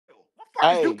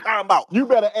fuck is you Hey, talking about? you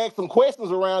better ask some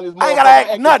questions around this I ain't gotta motherfucker.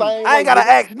 ask I act the nothing. same I ain't way, gotta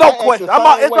nigga. ask no I act the question.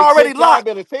 same It's way. already Check y'all locked.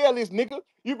 better tell this nigga.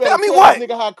 You better Tell me tell this what?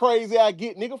 nigga how crazy I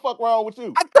get, nigga. Fuck wrong with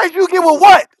you. How crazy you get with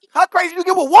what? How crazy you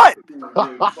get with what?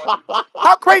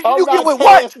 How crazy I'm you get not with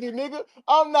what? Cassidy, nigga.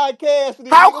 I'm not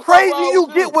Cassidy, How nigga. Fuck crazy wrong with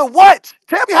you get you. with what?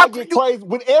 Tell me how I crazy get you. crazy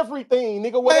with everything,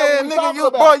 nigga. Whatever Man, we nigga, talking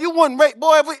you boy, about. you wouldn't rate,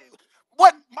 boy.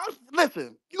 What?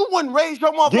 Listen, you wouldn't raise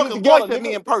your Get it motherfucking voice together, at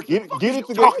me nigga. in person. Fuck Get is you it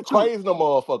together. You talking to? crazy no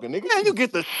motherfucker, nigga. Man, you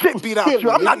get the You shit beat out you.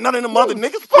 silly, I'm nigga. not none of them other You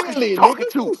niggas. Fuck is you silly, nigga. talking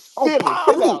to? You On silly.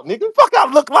 Chill Palu. out, nigga. Fuck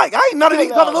I look like. I ain't none of Chill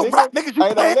these other out, little nigga. rap niggas you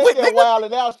Hey, don't playing let with, that nigga.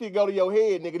 wilding out shit go to your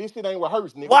head, nigga. This shit ain't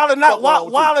rehearsed, nigga. Wildin' out, Fuck wrong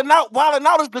with you. wildin'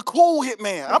 out is the cool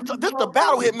hitman. This the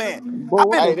battle hitman. Boy, I've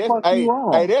what been. the fuck you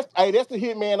on? That's the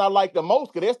hitman I like the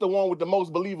most, cause that's the one with the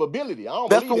most believability. I don't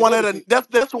That's the believe that one other shit.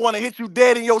 that's the one that hit you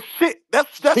dead in your shit.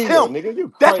 That's Chill, him. nigga. You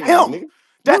That's crazy, him. nigga.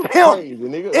 That's You him. crazy,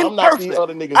 nigga. In I'm not these person.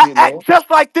 other niggas I hitman. act just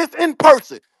like this in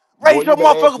person. Boy, Raise your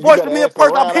motherfucking you voice to better me in ask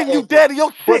person. I'm around. I hitting you ask you. dead in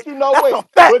your But shit. you know That's what? a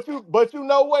fact. But you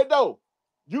know what though?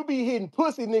 You be hitting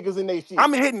pussy niggas in they shit.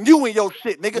 I'm hitting you in your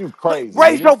shit, nigga. You crazy,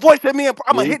 Raise nigga. your voice at me. I'm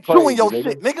Yeah, gonna you hit you in crazy, your nigga.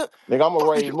 shit, nigga. Nigga, I'm gonna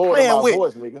Fuck is raise you more than playing my with?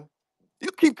 voice, nigga.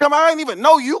 You keep coming. I ain't even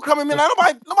know you coming in.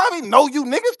 Nobody even know you,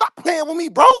 nigga. Stop playing with me,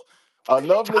 bro. Fuck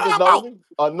is you Enough niggas talking know about? me.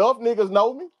 Enough niggas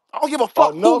know me. I don't give a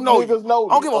fuck who Enough know you. niggas know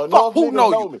I don't me. give a fuck Enough who niggas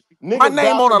know you. know me. My Niggas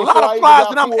name on vouching a lot before of I even flyers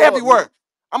got and I'm pulled up, nigga. everywhere.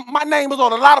 My name is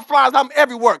on a lot of flyers. I'm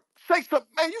everywhere. Say something,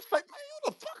 man. You say, man,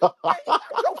 you the fuck, man. You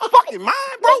out your fucking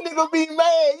mind, bro. That nigga be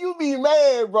mad. You be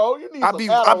mad, bro. You need some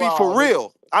I be for Adderall, nigga.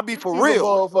 real. I be for You need some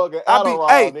real. motherfucking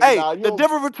Adderall, nigga. Hey, Nah, you the don't.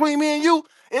 difference between me and you,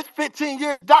 it's 15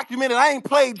 years documented. I ain't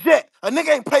played yet. A nigga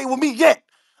ain't played with me yet.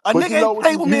 A But nigga you know ain't what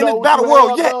played with you me in know this what you battle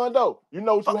world have yet. done though. You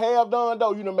know what you have done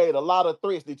though. You done made a lot of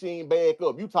threats that you ain't back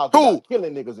up. You talked Who? about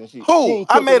killing niggas and shit. You Who? ain't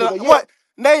I killed a made a nigga yet. what?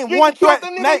 Name You ain't one killed threat. a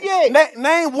nigga yet.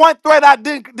 Name one threat I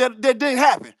didn't that didn't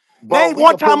happen. Bro, Name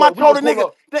one time I told a nigga.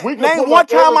 we can Name pull one up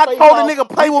time every I face told a off. nigga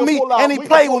play with me and he We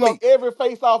can played with pull up me. every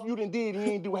face off you done did and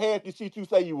you ain't do half the shit you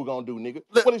say you were gonna do, nigga.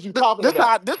 What is you talking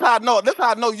about? This how I know. This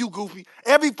how I know you goofy.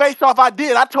 Every face off I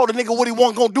did, I told a nigga what he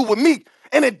wasn't gonna do with me,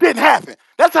 and it didn't happen.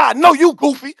 That's how I know you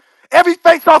goofy. Every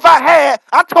face off I had,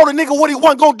 I told a nigga what he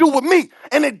wasn't gonna do with me,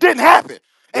 and it didn't happen.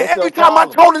 And That's your every time I problem.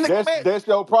 told a nigga, man, That's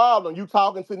your problem. You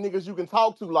talking to niggas you can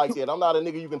talk to like that. I'm not a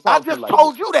nigga you can I talk to just like that.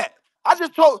 told you that. I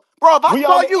just told, bro. If I We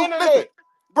on saw the you, listen, internet.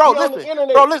 We on the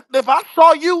bro, internet. listen. If I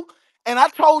saw you and I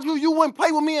told you you wouldn't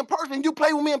play with me in person, you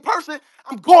play with me in person,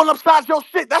 I'm going upside your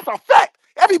shit. That's a fact.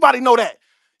 Everybody know that.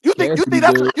 Cassidy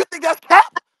dead. You think that's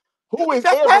cap? You Who think is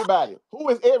that's cap? everybody? Who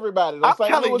is everybody? Them I'm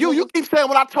St. telling Louis you, you niggas? keep saying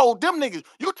what I told them niggas.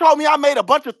 You told me I made a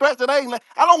bunch of threats that ain't.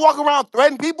 I don't walk around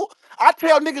threatening people. I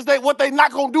tell niggas what they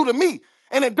not gonna do to me,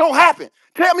 and it don't happen.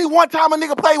 Tell me one time a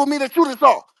nigga played with me that you just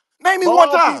saw. Name me one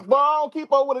time. Bro, I don't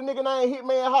keep up with a nigga named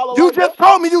Hitman Holla You like that. just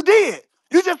told me you did.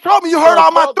 You just told me you heard The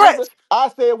all my fuck, nigga? threats. I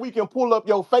said we can pull up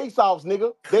your face offs,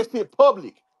 nigga. That shit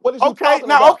public. What is you Okay, talking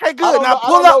now about? okay, good. Now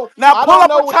I pull don't up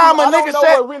know a what you time a I don't nigga know said.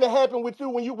 what really happened with you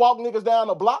when you walk niggas down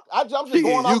the block. I'm just Shit,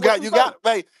 going off what you you say. got,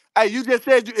 hey, you just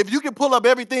said if you can pull up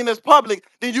everything that's public,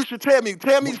 then you should tell me.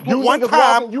 Tell me You one niggas time.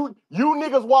 walking, you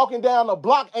niggas walking down the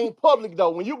block ain't public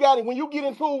though. When you get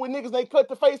into it with niggas, they cut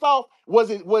the face off. Was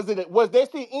that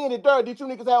shit ended there? Did you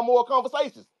niggas have more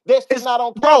conversations? That shit It's not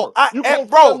on bro, camera. You can't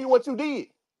tell bro, me what you did.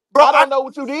 bro. I don't know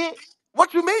what you did.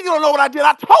 What you mean you don't know what I did?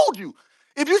 I told you.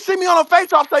 If you see me on a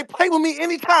face off, say play with me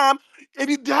anytime. If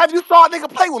you have you saw a nigga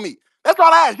play with me, that's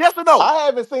all I ask. Yes or no? I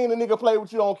haven't seen a nigga play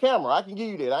with you on camera. I can give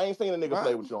you that. I ain't seen a nigga All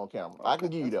play right. with you on camera. I Okay. can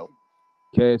give you that.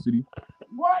 Cassidy.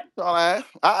 That's all I ask.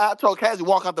 I told Cassie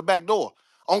walk out the back door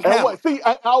on And camera. what?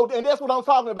 And that's what I'm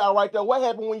talking about right there. What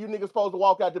happened when you niggas supposed to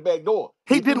walk out the back door?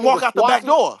 He Did you didn't walk niggas out the squash back it?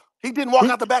 door. He didn't walk He,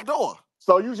 out the back door.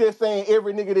 so you just saying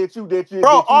every nigga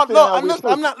Bro, that you sit look, down with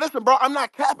I'm pussy? not listen, bro. I'm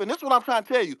not capping. This is what I'm trying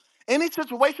to tell you. Any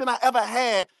situation I ever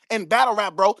had in battle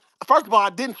rap, bro. First of all,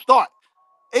 I didn't start.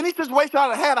 Any situation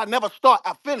I had, I never start.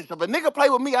 I finish. If a nigga play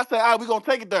with me, I say, all right, we gonna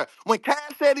take it there. When Cass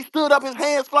said he stood up, his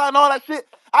hands flying, all that shit,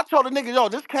 I told the nigga, yo,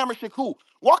 this camera shit cool.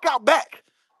 Walk out back.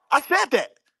 I said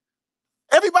that.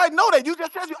 Everybody know that. You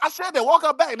just said I said that. Walk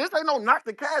out back. This ain't no knock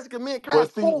the Cass, cause me and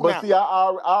Cass cool But now. see, I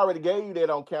already gave you that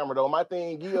on camera though. My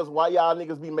thing is why y'all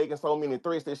niggas be making so many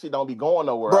threats that shit don't be going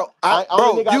nowhere.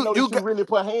 Only nigga I know that you Got really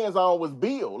put hands on was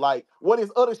Bill. Like, what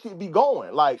is other shit be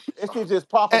going? Like, that shit just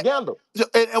and, propaganda.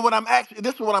 and what I'm asking,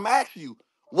 this is what I'm asking you.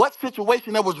 What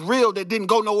situation that was real that didn't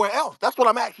go nowhere else? That's what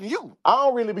I'm asking you. I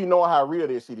don't really be knowing how real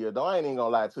this shit is, though. I ain't even gonna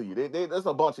lie to you. That's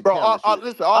a bunch of Bro, camera shit.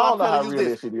 listen. I All I'm don't know telling how you is real this: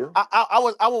 that shit is.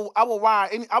 I will wire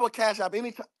any, I would cash out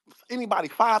anybody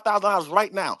 $5,000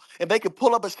 right now, and they could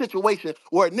pull up a situation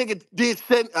where a nigga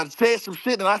said some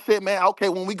shit, and I said, man, okay,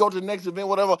 when we go to the next event,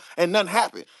 whatever, and nothing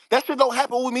happened. That shit don't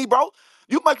happen with me, bro.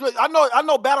 You much I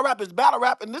know battle rap is battle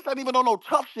rap, and this ain't even on no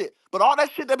tough shit. But all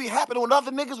that shit that be happening with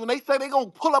other niggas when they say they gonna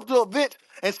pull up to events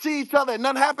and see each other and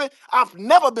nothing happen, I've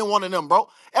never been one of them, bro.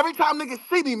 Every time niggas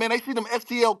see me, man, they see them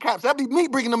STL caps. That be me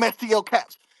bringing them STL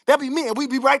caps. That be me, and we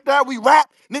be right there, we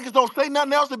rap. Niggas don't say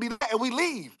nothing else, and be that, and we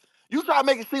leave. You try to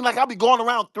make it seem like I be going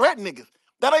around threatening niggas.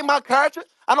 That ain't my character.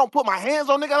 I don't put my hands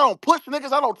on niggas. I don't push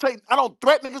niggas. I don't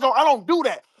threaten niggas. I don't do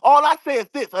that. All I say is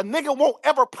this: a nigga won't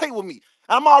ever play with me.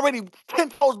 I'm already 10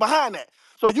 toes behind that.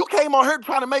 So you came on here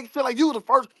trying to make it seem like you the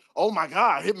first. Oh my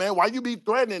God, Hitman, why you be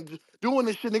threatening, doing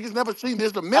this shit? Niggas never seen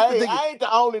this. The Memphis Hey, niggas. I ain't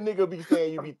the only nigga be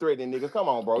saying you be threatening niggas. Come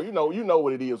on, bro. You know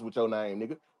what it is with your name,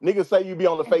 nigga. Niggas say you be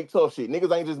on the fake tough shit.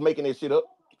 Niggas ain't just making that shit up.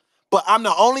 But I'm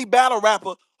the only battle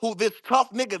rapper who this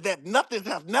tough nigga that nothing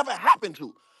has never happened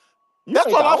to. You That's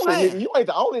ain't the all I'm only saying. nigga. You ain't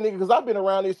the only nigga because I've been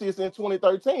around this shit since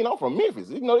 2013. I'm from Memphis.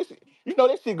 You know this shit. You know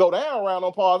this shit go down around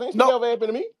on pause. Ain't shit No, never happened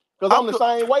to me. Because I'm I'm the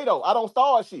same way though. I don't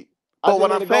start shit. I But just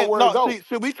what let I'm it go saying, where it no, go.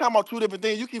 see, we talking about two different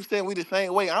things. You keep saying we the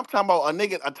same way. I'm talking about a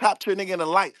nigga, a top tier nigga in the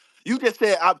light. You just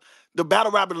said the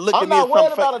battle rapper look I'm at me not as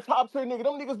something worried fake. about a top tier nigga.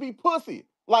 Them niggas be pussy.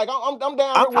 Like I'm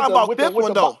down I'm here talking about this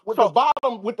one though. So,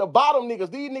 with the bottom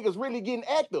niggas. These niggas really getting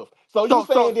active. So so,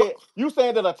 so, so, you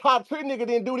saying that a top tier nigga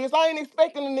didn't do this? I ain't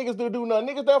expecting the niggas to do nothing.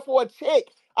 Niggas there for a check.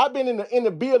 I've been in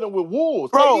the building with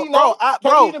wolves. bro, KD bro, know.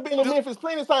 KD done been in you, Memphis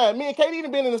plenty of times. Me and KD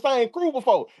done been in the same crew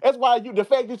before. That's why the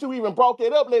fact that you even brought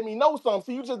that up let me know something.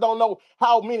 See, you just don't know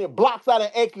how many blocks I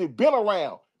done actually been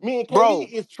around. Me and KD bro,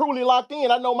 is truly locked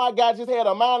in. I know my guy just had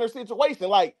a minor situation.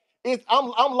 Like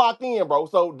I'm locked in, bro.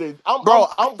 So bro.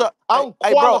 I'm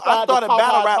Bro, I qualified to started talk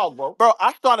battle how I rap, talk, bro. bro.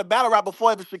 I started battle rap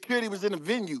before ever security was in the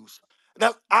venues.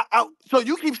 So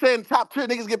you keep saying top tier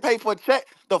niggas get paid for a check.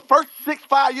 The first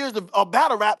 5 years of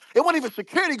battle rap, it wasn't even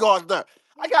security guards there.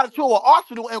 I got into an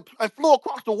arsenal and flew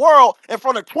across the world in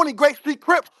front of 20 Great Street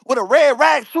Crips with a red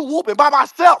rag shoe whooping by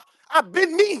myself. I've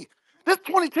been me. This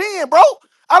 2010, bro.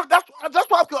 That's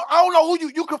why I don't know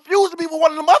who you confusing me with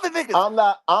one of them other niggas.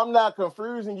 I'm not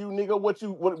confusing you, nigga. What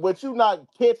you not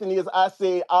catching is I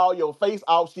said all your face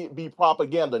off shit be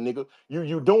propaganda, nigga.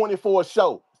 You doing it for a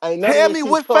show. Ain't none of Tell that me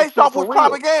shit which tough face shit off for was real.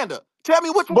 propaganda. Tell me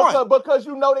which one. Because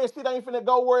you know that shit ain't finna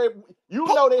go where you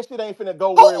Who? know that shit ain't finna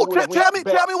go where it Who? would have went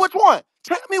back. Tell me which one.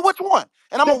 Tell me which one.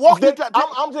 And I'm gonna walk you to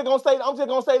I'm just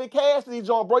gonna say the Cassidy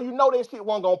joint, bro. You know that shit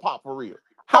wasn't gonna pop for real.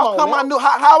 Come how on come I now. knew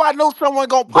how I know someone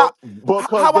gonna But pop? because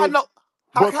How I that know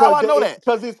how because I that know that?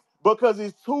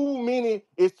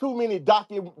 it's too many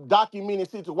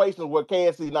documented situations where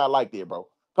Cassie's not like that, bro.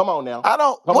 Come on now. I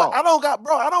don't Come what on. I don't got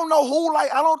bro. I don't know who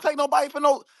like I don't take nobody for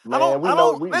no Man, I don't we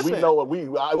listen, know what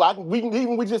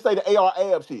we just say the AR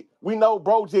ab shit. We know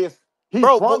bro just he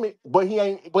bro, but from it, but he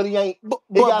ain't it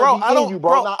but gotta bro, be in you,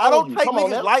 bro, not I on don't you. take Come on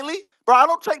niggas now. lightly. Bro, I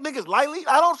don't take niggas lightly.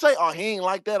 I don't say, oh, he ain't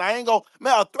like that. I ain't gonna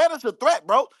man, a threat is a threat,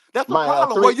 bro. That's the Man, a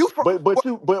problem. Where threat. you from?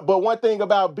 But one thing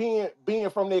about being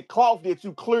from that cloth that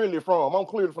you clearly from, I'm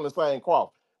clearly from the same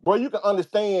cloth, bro. You can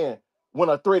understand when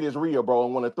a threat is real, bro,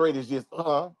 and when a threat is just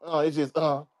it's just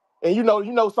and you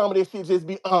know some of this shit just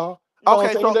be you know what I'm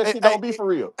Okay, saying? You so know that shit don't be for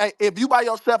real. if you by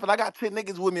yourself and I got 10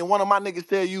 niggas with me and one of my niggas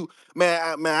tell you,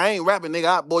 man, I ain't rapping,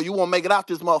 nigga, boy, you won't make it out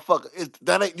this motherfucker.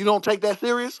 That ain't you don't take that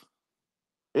serious?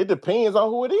 It depends on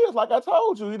who it is. Like I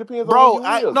told you, it depends on who Bro, you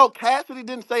I is. no Cassidy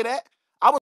didn't say that.